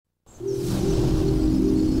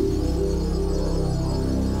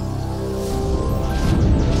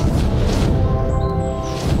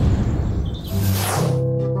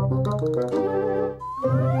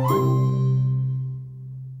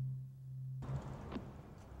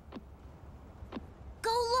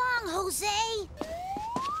Jose?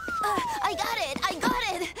 I got it!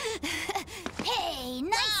 Hey,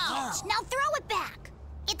 nice catch. Now throw it back.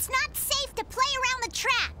 It's not safe to play around the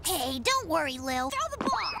track. Hey, don't worry, Lil. Throw the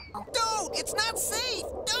ball. Don't! It's not safe!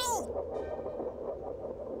 Don't!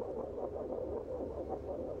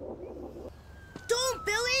 Don't,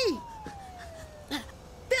 Billy! Billy!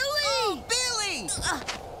 Oh, Billy!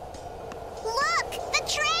 Look, the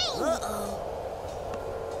train! Uh-oh.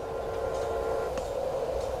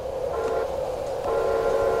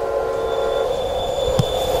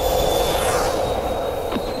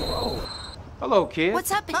 Hello, kids.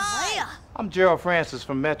 What's happening? Hi. I'm Gerald Francis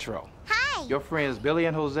from Metro. Hi. Your friends Billy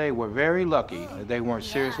and Jose were very lucky that they weren't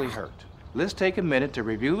seriously hurt. Let's take a minute to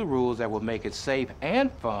review the rules that will make it safe and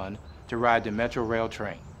fun to ride the Metro Rail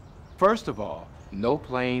train. First of all, no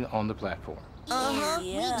playing on the platform. We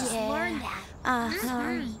just learned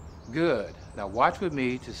that. Good. Now watch with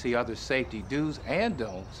me to see other safety do's and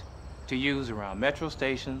don'ts to use around Metro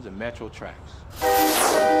stations and Metro tracks.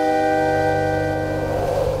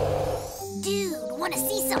 Dude, wanna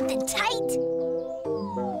see something tight?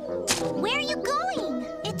 Where are you going?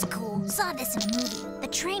 It's cool. Saw this in a movie. The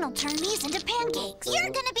train will turn these into pancakes. You're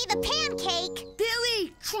gonna be the pancake.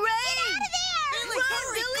 Billy! Train! Get out of there! Billy,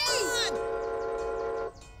 hurry, Billy! come on!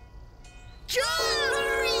 John!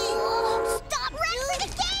 Hurry! Stop! Run for the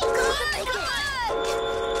gate!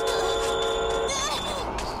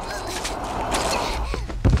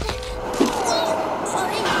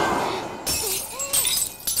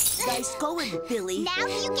 Nice going, Billy. Now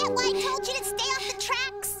do you get why I told you to stay off the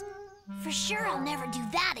tracks? For sure I'll never do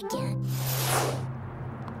that again.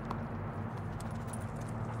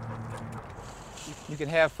 You can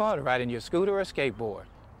have fun riding your scooter or skateboard,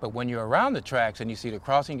 but when you're around the tracks and you see the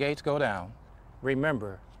crossing gates go down,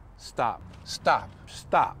 remember, stop, stop,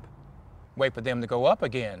 stop. Wait for them to go up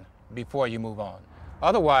again before you move on.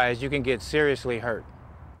 Otherwise, you can get seriously hurt.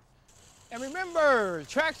 And remember,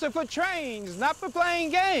 tracks are for trains, not for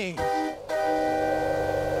playing games.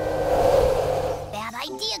 Bad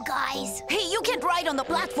idea, guys. Hey, you can't ride on the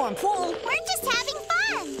platform, fool! We're just having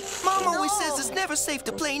fun. Mom always says it's never safe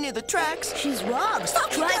to play near the tracks. She's wrong.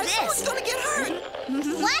 Stop, try Someone's this! gonna get hurt!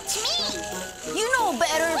 Watch me. You know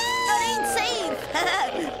better. That ain't safe.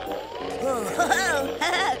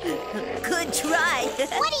 Good try.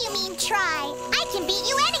 What do you mean, try? I can beat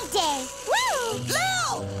you any day. Woo!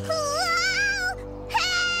 Lil!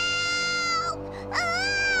 Help!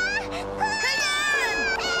 Hang on!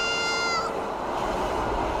 Help!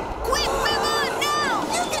 Quick, move on now!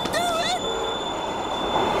 You can do it!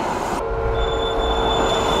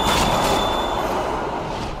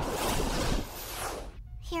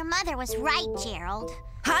 Your mother was right, Gerald.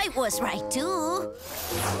 I was right, too.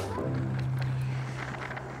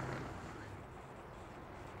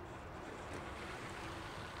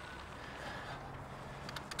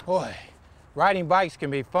 Boy, riding bikes can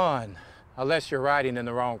be fun, unless you're riding in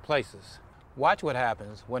the wrong places. Watch what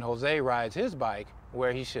happens when Jose rides his bike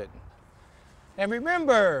where he shouldn't. And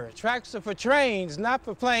remember, tracks are for trains, not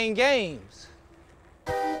for playing games.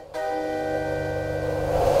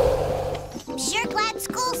 I'm sure glad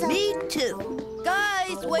school's over. Me too.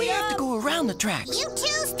 Guys, wait We have to up! go around the tracks. You two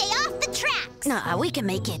stay off the tracks. Nah, we can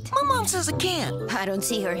make it. My mom says I can't. I don't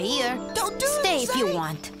see her here. Don't do Stay it, if you Zay.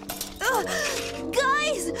 want.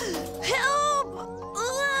 Guys, help!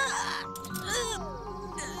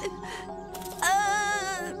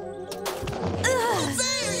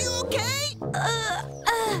 Zay, are you okay?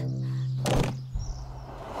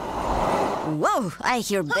 Whoa, I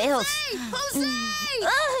hear bells. Jose!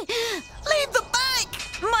 Leave the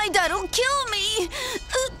bike! My dad'll kill me.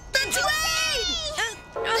 The train!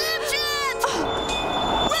 Catch it!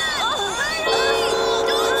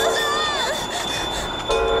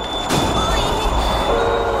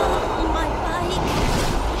 My bike.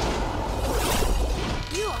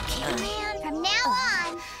 You okay, man? From now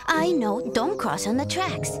on. I know, don't cross on the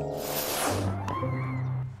tracks.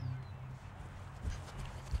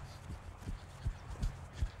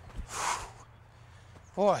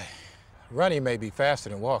 Boy, running may be faster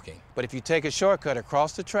than walking, but if you take a shortcut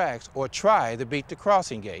across the tracks or try to beat the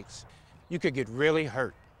crossing gates, you could get really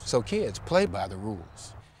hurt. So kids, play by the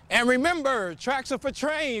rules. And remember, tracks are for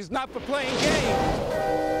trains, not for playing games.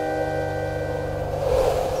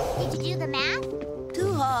 Did you do the math?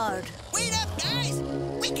 Too hard. Wait up, guys!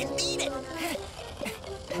 We can beat it!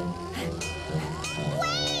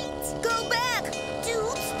 Wait! Go back!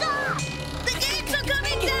 Dude, stop! The gates are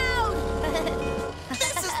coming down!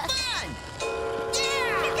 This is fun!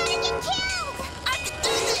 Yeah! You're gonna get killed! I can do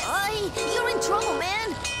this! You're in trouble,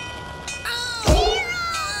 man. Oh!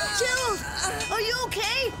 Chill. Are you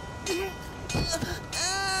okay?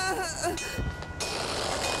 Are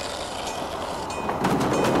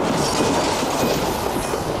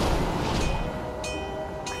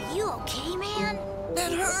you okay, man?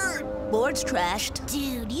 That hurt. Board's trashed.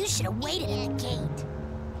 Dude, you should have waited at the gate.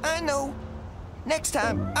 I know. Next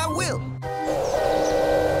time, I will.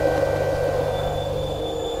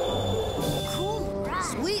 Cool ride.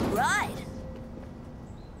 Sweet ride.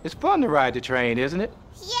 It's fun to ride the train, isn't it?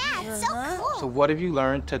 Yeah, it's so cool. So what have you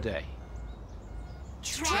learned today?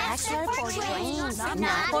 Tracks are for trains,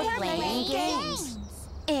 not for playing games.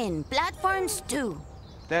 In platforms too.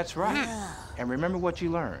 That's right. And remember what you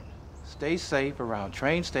learned. Stay safe around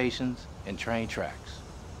train stations and train tracks.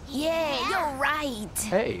 Yeah, you're right.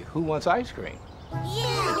 Hey, who wants ice cream?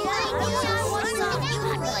 Yeah,